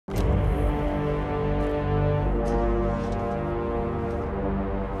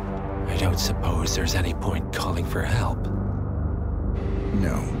don't suppose there's any point calling for help.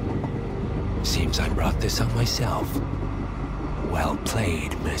 No. Seems I brought this on myself. Well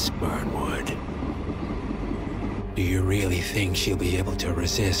played, Miss Burnwood. Do you really think she'll be able to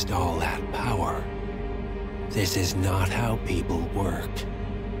resist all that power? This is not how people work.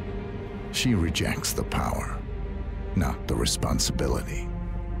 She rejects the power, not the responsibility.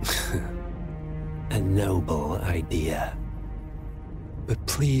 A noble idea. But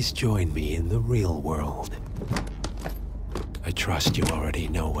please join me in the real world. I trust you already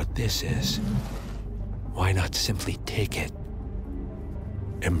know what this is. Why not simply take it?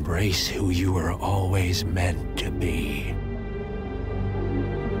 Embrace who you were always meant to be.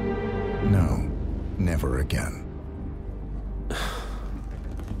 No, never again.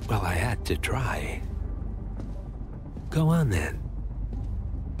 Well, I had to try. Go on then.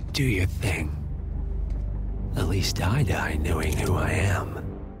 Do your thing. At least I die knowing who I am.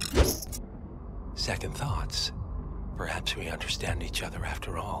 Second thoughts. Perhaps we understand each other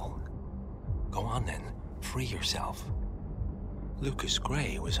after all. Go on then, free yourself. Lucas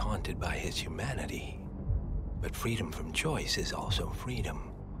Gray was haunted by his humanity. But freedom from choice is also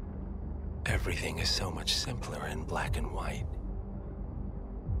freedom. Everything is so much simpler in black and white.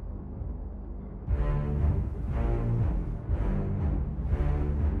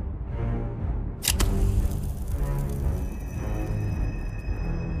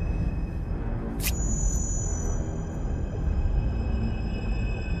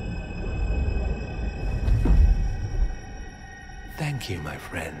 Thank you, my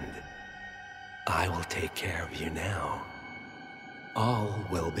friend. I will take care of you now. All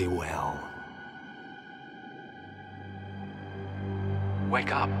will be well.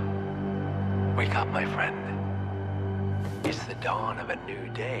 Wake up. Wake up, my friend. It's the dawn of a new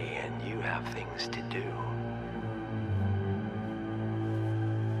day, and you have things to do.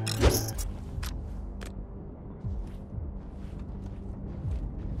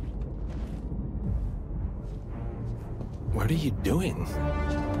 What are you doing?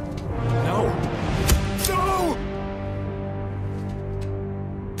 No! No!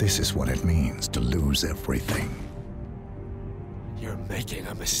 This is what it means to lose everything. You're making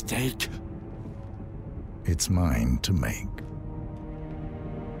a mistake. It's mine to make.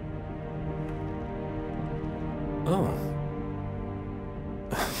 Oh.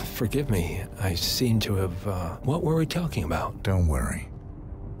 Forgive me. I seem to have, what were we talking about? Don't worry.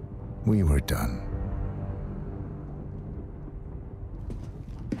 We were done.